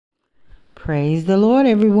Praise the Lord,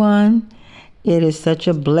 everyone. It is such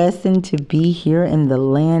a blessing to be here in the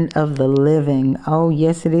land of the living. Oh,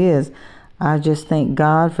 yes, it is. I just thank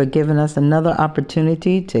God for giving us another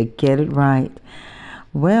opportunity to get it right.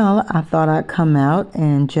 Well, I thought I'd come out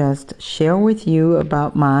and just share with you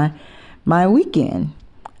about my weekend.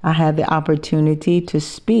 I had the opportunity to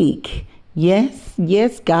speak.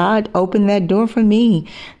 Yes, God opened that door for me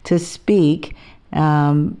to speak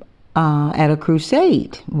at a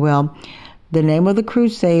crusade. Well, the name of the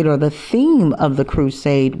crusade, or the theme of the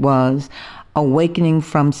crusade, was Awakening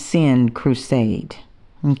from Sin Crusade.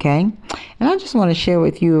 Okay? And I just want to share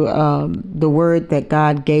with you the word that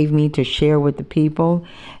God gave me to share with the people.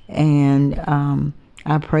 And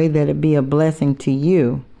I pray that it be a blessing to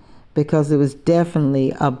you, because it was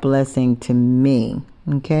definitely a blessing to me.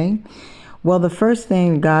 Okay? Well, the first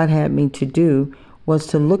thing God had me to do was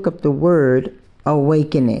to look up the word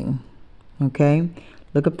awakening. Okay?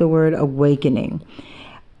 Look up the word awakening.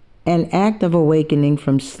 An act of awakening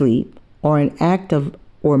from sleep, or an act of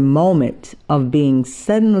or moment of being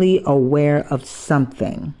suddenly aware of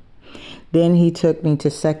something. Then he took me to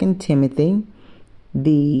 2 Timothy,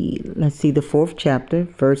 the 4th chapter,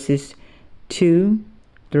 verses 2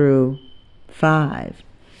 through 5.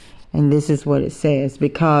 And this is what it says,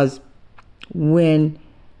 because when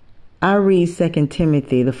I read 2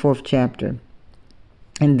 Timothy, the 4th chapter,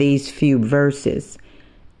 and these few verses,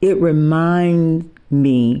 it reminds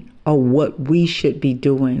me of what we should be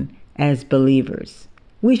doing as believers.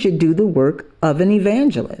 We should do the work of an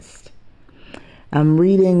evangelist. I'm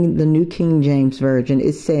reading the New King James Version.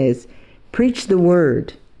 It says, "Preach the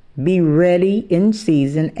word, be ready in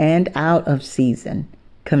season and out of season.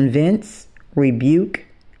 Convince, rebuke,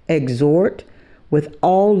 exhort with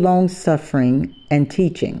all long suffering and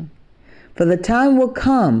teaching. For the time will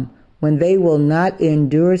come when they will not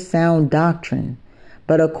endure sound doctrine,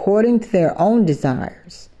 but according to their own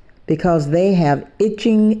desires, because they have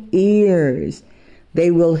itching ears,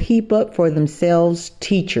 they will heap up for themselves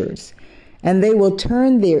teachers, and they will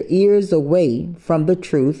turn their ears away from the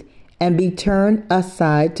truth and be turned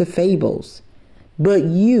aside to fables. But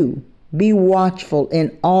you, be watchful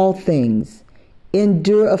in all things,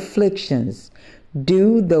 endure afflictions,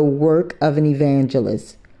 do the work of an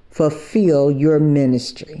evangelist, fulfill your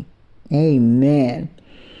ministry." Amen.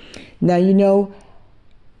 Now,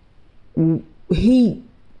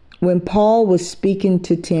 when Paul was speaking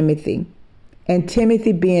to Timothy, and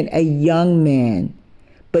Timothy being a young man,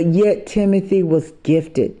 but yet Timothy was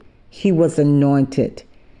gifted. He was anointed.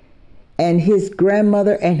 And his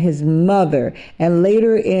grandmother and his mother, and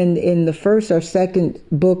later in the first or second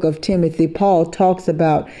book of Timothy, Paul talks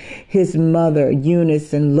about his mother,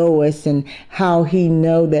 Eunice and Lois, and how he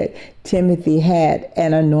know that Timothy had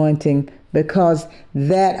an anointing, because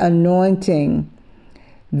that anointing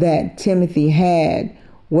that Timothy had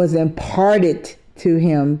was imparted to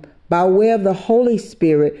him by way of the Holy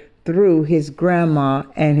Spirit through his grandma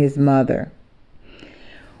and his mother.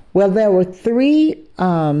 Well, there were three,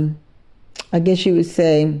 I guess you would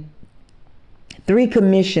say, three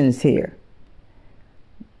commissions here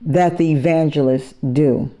that the evangelists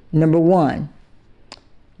do. Number one,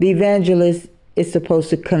 the evangelist is supposed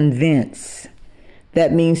to convince.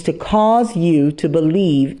 That means to cause you to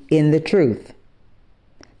believe in the truth.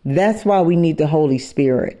 That's why we need the Holy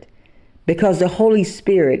Spirit, because the Holy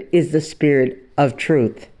Spirit is the Spirit of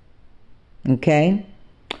truth. Okay?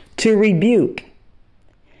 To rebuke.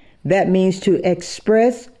 That means to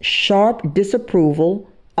express sharp disapproval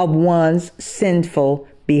of one's sinful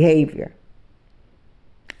behavior.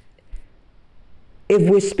 If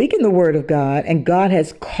we're speaking the word of God and God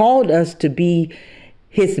has called us to be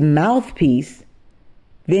his mouthpiece,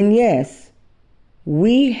 then yes,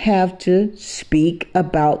 we have to speak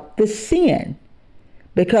about the sin,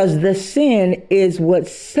 because the sin is what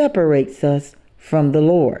separates us from the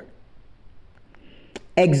Lord.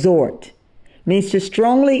 Exhort means to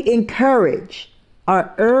strongly encourage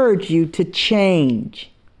or urge you to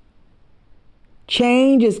change.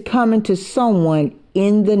 Change is coming to someone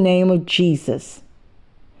in the name of Jesus.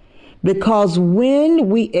 Because when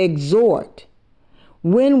we exhort,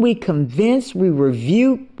 when we convince, we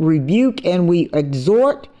rebuke, and we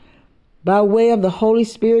exhort by way of the Holy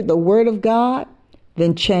Spirit, the Word of God,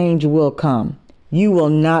 then change will come. You will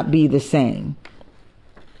not be the same.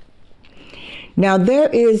 Now, there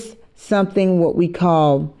is something what we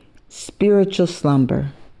call spiritual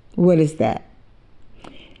slumber. What is that?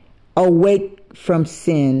 Awake from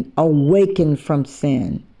sin, awaken from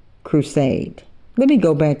sin crusade. Let me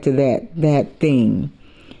go back to that theme.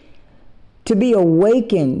 To be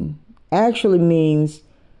awakened actually means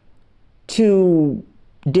to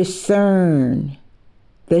discern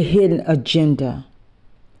the hidden agenda.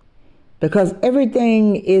 Because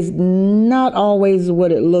everything is not always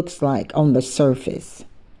what it looks like on the surface.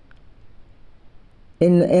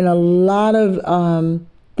 In a lot of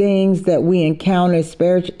things that we encounter,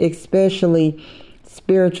 especially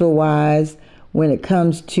spiritual wise, when it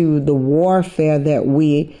comes to the warfare that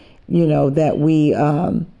we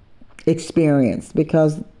experience.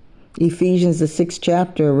 Because Ephesians, the 6th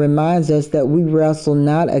chapter, reminds us that we wrestle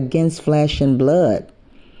not against flesh and blood.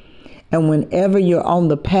 And whenever you're on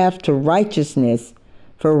the path to righteousness,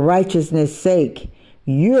 for righteousness' sake,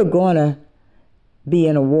 you're going to be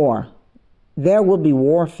in a war. There will be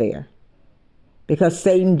warfare because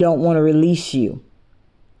Satan don't want to release you.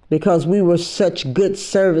 Because we were such good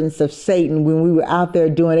servants of Satan when we were out there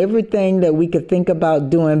doing everything that we could think about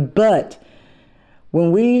doing. But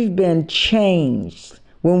when we've been changed,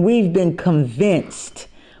 when we've been convinced,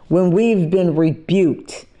 when we've been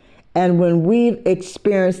rebuked, and when we've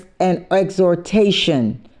experienced an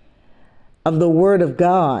exhortation of the Word of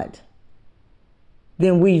God,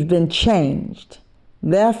 then we've been changed.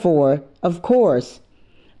 Therefore, of course,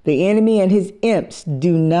 the enemy and his imps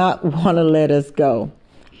do not want to let us go.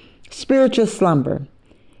 Spiritual slumber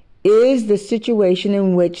is the situation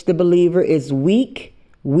in which the believer is weak,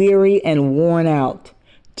 weary, and worn out,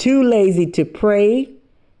 too lazy to pray,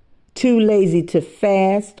 too lazy to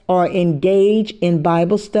fast or engage in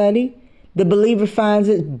Bible study. The believer finds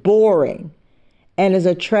it boring and is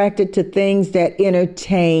attracted to things that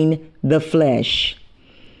entertain the flesh.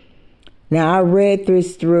 Now, I read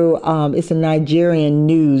this through, it's a Nigerian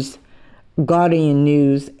news, Guardian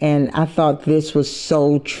News, and I thought this was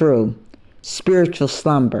so true. Spiritual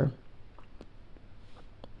slumber.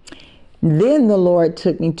 Then the Lord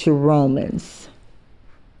took me to Romans.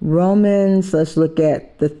 Let's look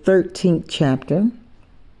at the 13th chapter.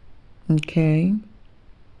 Okay.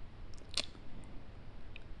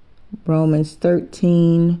 Romans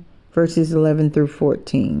 13, verses 11 through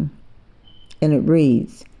 14. And it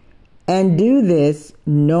reads, "And do this,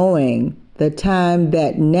 knowing the time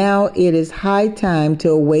that now it is high time to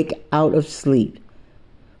awake out of sleep.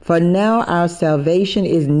 For now our salvation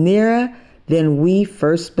is nearer than we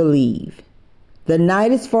first believed. The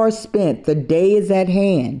night is far spent, the day is at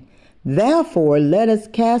hand. Therefore, let us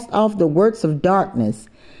cast off the works of darkness,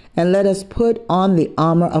 and let us put on the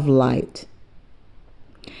armor of light.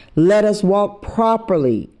 Let us walk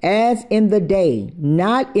properly as in the day,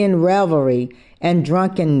 not in revelry and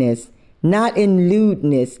drunkenness, not in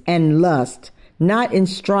lewdness and lust, not in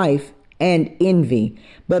strife and envy,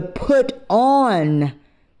 but put on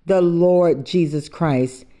the Lord Jesus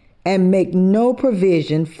Christ, and make no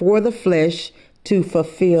provision for the flesh to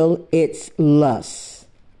fulfill its lusts."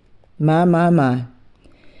 My.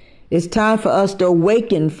 It's time for us to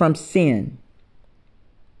awaken from sin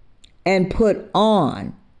and put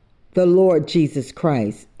on the Lord Jesus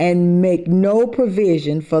Christ and make no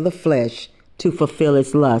provision for the flesh to fulfill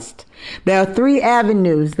its lust. There are 3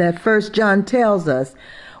 avenues that 1 John tells us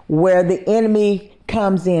where the enemy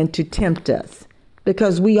comes in to tempt us,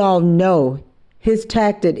 because we all know his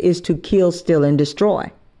tactic is to kill, steal, and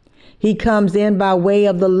destroy. He comes in by way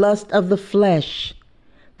of the lust of the flesh,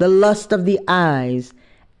 the lust of the eyes,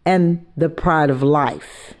 and the pride of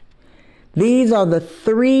life. These are the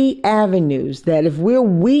 3 avenues that if we're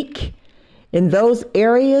weak in those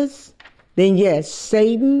areas, then yes,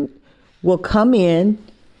 Satan will come in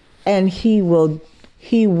and he will,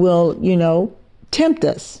 tempt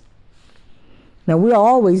us. Now, we'll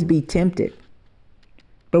always be tempted,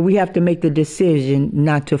 but we have to make the decision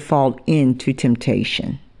not to fall into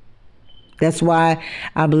temptation. That's why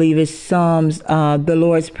I believe it's Psalms, the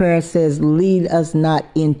Lord's Prayer says, "Lead us not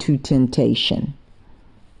into temptation."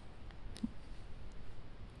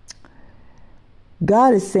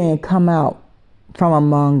 God is saying, come out from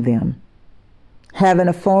among them, having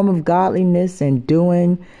a form of godliness and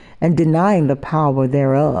doing and denying the power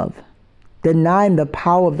thereof. Denying the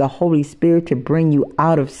power of the Holy Spirit to bring you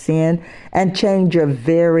out of sin and change your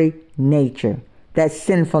very nature, that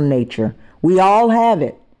sinful nature. We all have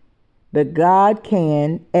it, but God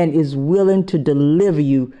can and is willing to deliver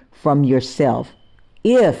you from yourself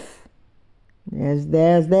if, there's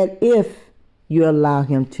that if you allow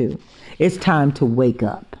him to. It's time to wake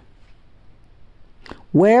up.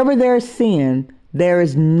 Wherever there's sin, there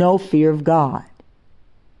is no fear of God.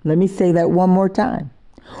 Let me say that one more time.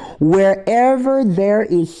 Wherever there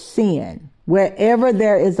is sin, wherever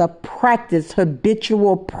there is a practice,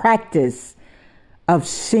 habitual practice of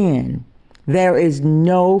sin, there is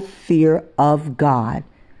no fear of God.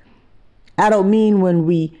 I don't mean when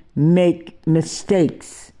we make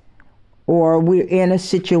mistakes or we're in a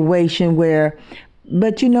situation where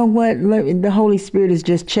But you know what? The Holy Spirit is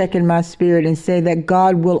just checking my spirit and say that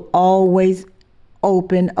God will always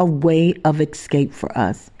open a way of escape for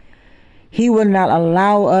us. He will not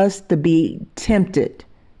allow us to be tempted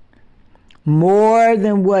more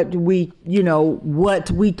than what we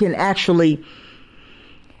can actually.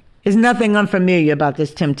 There's nothing unfamiliar about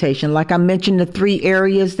this temptation. Like I mentioned, the 3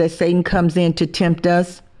 areas that Satan comes in to tempt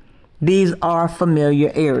us, these are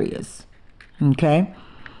familiar areas. Okay?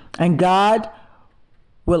 And God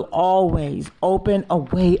will always open a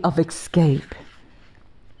way of escape.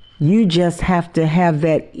 You just have to have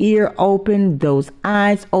that ear open, those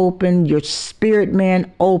eyes open, your spirit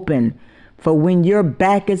man open. For when your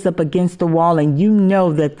back is up against the wall and you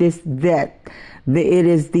know that it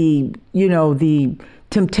is the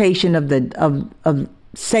temptation of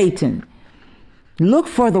Satan, look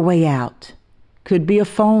for the way out. Could be a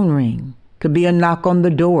phone ring, could be a knock on the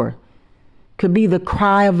door, could be the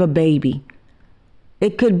cry of a baby.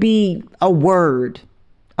 It could be a word,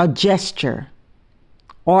 a gesture,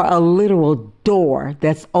 or a literal door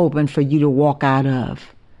that's open for you to walk out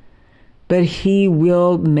of. But he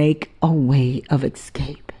will make a way of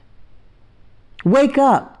escape. Wake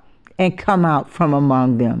up and come out from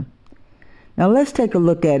among them. Now let's take a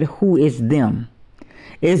look at who is them.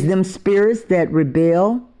 Is them spirits that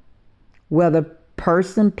rebel, whether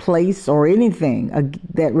person, place, or anything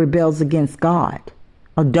that rebels against God.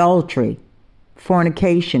 Adultery,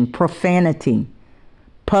 fornication, profanity,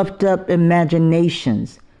 puffed up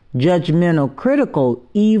imaginations, judgmental, critical,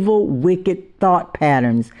 evil, wicked thought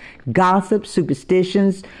patterns, gossip,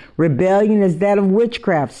 superstitions. Rebellion is that of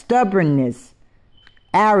witchcraft, stubbornness,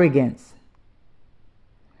 arrogance.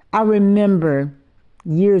 I remember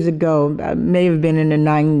years ago, I may have been in the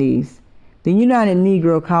 90s, the United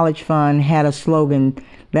Negro College Fund had a slogan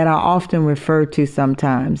that I often refer to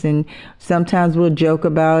sometimes, and sometimes we'll joke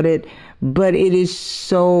about it, but it is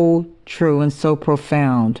so true and so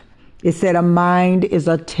profound. It said, a mind is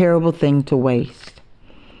a terrible thing to waste.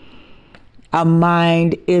 A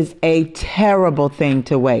mind is a terrible thing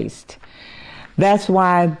to waste. That's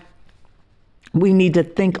why we need to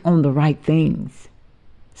think on the right things.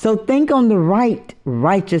 So think on the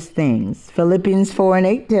righteous things. Philippians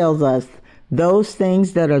 4:8 tells us those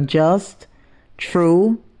things that are just,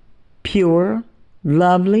 true, pure,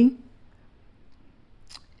 lovely.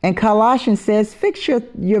 And Colossians says, fix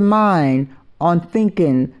your mind on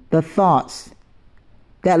thinking the thoughts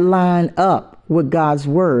that line up with God's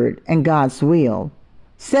word and God's will.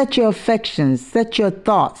 Set your affections, set your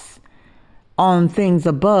thoughts on things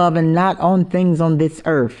above and not on things on this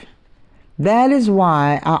earth. That is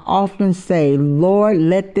why I often say, Lord,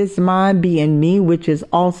 let this mind be in me, which is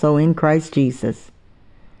also in Christ Jesus.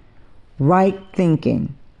 Right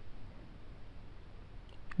thinking.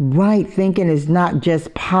 Right thinking is not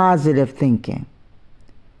just positive thinking,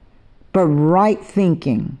 but right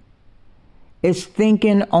thinking is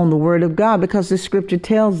thinking on the word of God, because the scripture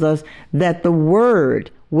tells us that the word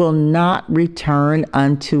will not return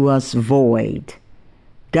unto us void.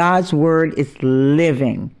 God's word is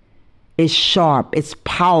living. It's sharp, it's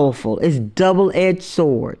powerful, it's double-edged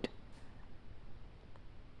sword.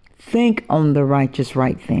 Think on the righteous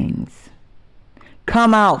right things.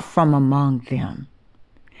 Come out from among them.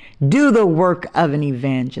 Do the work of an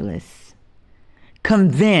evangelist.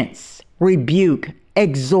 Convince, rebuke,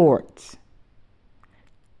 exhort.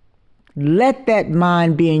 Let that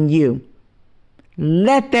mind be in you.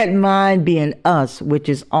 Let that mind be in us, which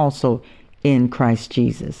is also in Christ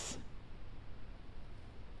Jesus.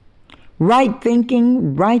 Right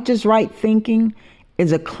thinking, righteous right thinking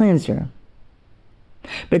is a cleanser.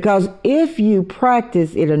 Because if you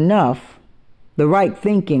practice it enough, the right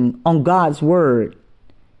thinking on God's word,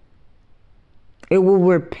 it will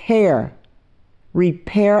repair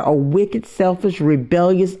a wicked, selfish,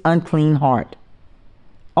 rebellious, unclean heart.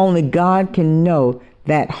 Only God can know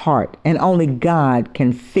that heart, and only God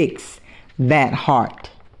can fix that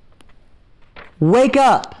heart. Wake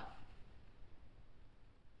up.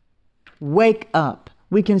 Wake up.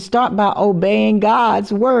 We can start by obeying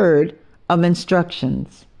God's word of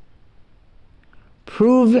instructions.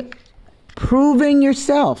 Proving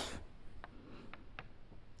yourself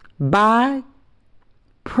by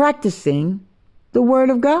practicing the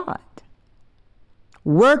word of God.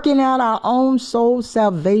 Working out our own soul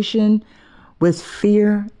salvation with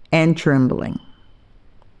fear and trembling.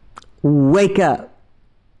 Wake up.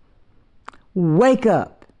 Wake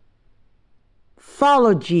up.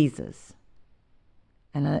 Follow Jesus.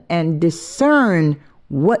 And discern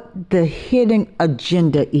what the hidden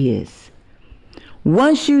agenda is.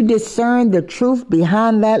 Once you discern the truth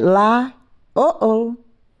behind that lie,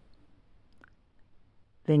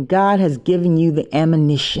 then God has given you the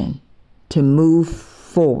ammunition to move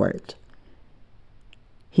forward.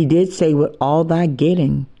 He did say, with all thy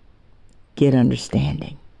getting, get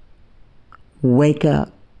understanding. Wake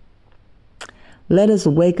up. Let us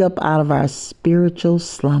wake up out of our spiritual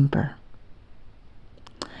slumber.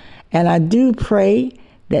 And I do pray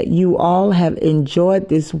that you all have enjoyed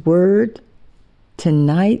this word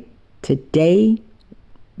tonight, today,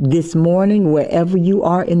 this morning, wherever you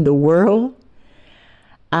are in the world.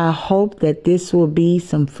 I hope that this will be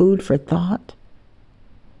some food for thought.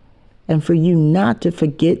 And for you not to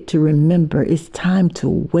forget to remember, it's time to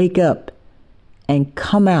wake up and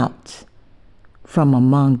come out from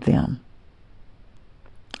among them.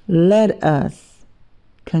 Let us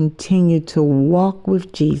continue to walk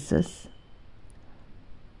with Jesus.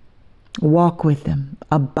 Walk with him,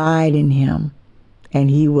 abide in him, and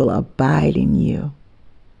he will abide in you.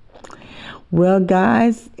 Well,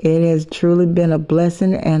 guys, it has truly been a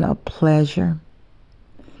blessing and a pleasure.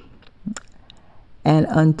 And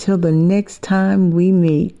until the next time we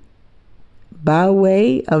meet, by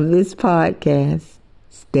way of this podcast,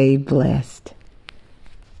 stay blessed.